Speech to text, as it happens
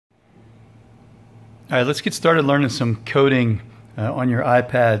All right, let's get started learning some coding on your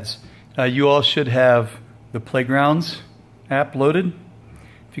iPads. You all should have the Playgrounds app loaded.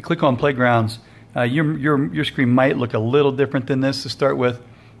 If you click on Playgrounds, your screen might look a little different than this to start with,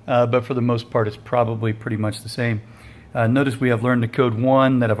 but for the most part it's probably pretty much the same. Notice we have Learn to Code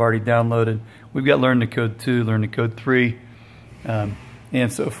 1 that I've already downloaded. We've got Learn to Code 2, Learn to Code 3,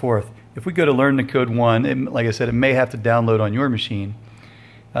 and so forth. If we go to Learn to Code 1, like I said, it may have to download on your machine.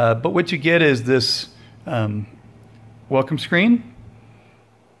 But what you get is this welcome screen.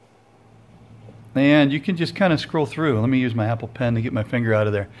 And you can just kind of scroll through. Let me use my Apple Pen to get my finger out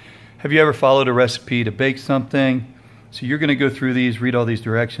of there. Have you ever followed a recipe to bake something? So you're going to go through these, read all these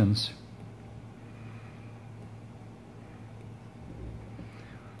directions.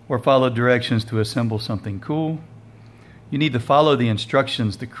 Or follow directions to assemble something cool. You need to follow the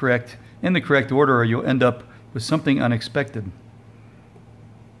instructions in the correct order, or you'll end up with something unexpected.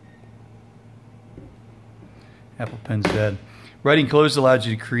 Apple Pen's dead. Writing codes allows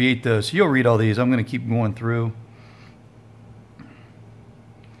you to create those. So you'll read all these. I'm going to keep going through.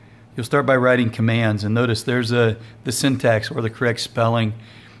 You'll start by writing commands, and notice there's the syntax or the correct spelling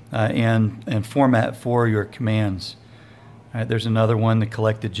and format for your commands. All right, there's another one to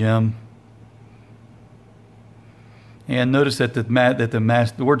collect a gem. And notice that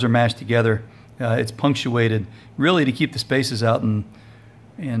the words are mashed together. It's punctuated, really to keep the spaces out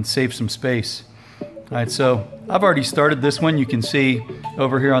and save some space. All right, so I've already started this one. You can see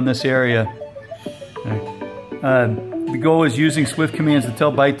over here on this area. The goal is using Swift commands to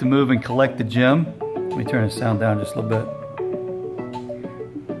tell Byte to move and collect the gem. Let me turn the sound down just a little bit.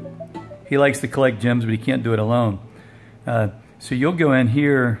 He likes to collect gems, but he can't do it alone. So you'll go in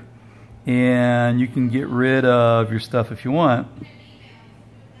here and you can get rid of your stuff if you want.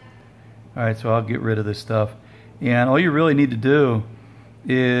 All right, so I'll get rid of this stuff. And all you really need to do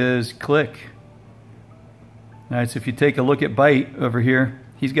is click. All right, so if you take a look at Byte over here,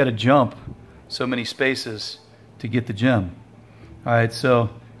 he's got to jump so many spaces to get the gem. All right, so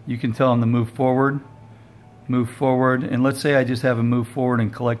you can tell him to move forward, and let's say I just have him move forward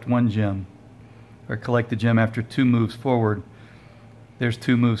and collect one gem, or collect the gem after 2 moves forward. There's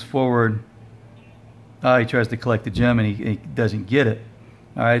 2 moves forward. He tries to collect the gem and he doesn't get it.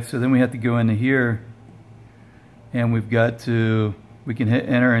 All right, so then we have to go into here, and we can hit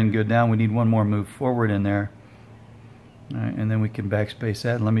enter and go down. We need one more move forward in there. All right, and then we can backspace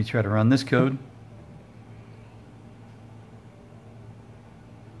that. And let me try to run this code.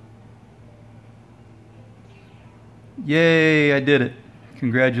 Yay, I did it.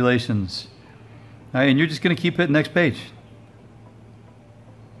 Congratulations. All right, and you're just going to keep hitting next page.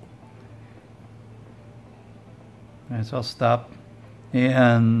 All right, so I'll stop.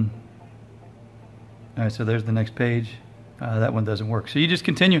 And all right, so there's the next page. That one doesn't work. So you just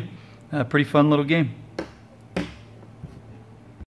continue. Pretty fun little game.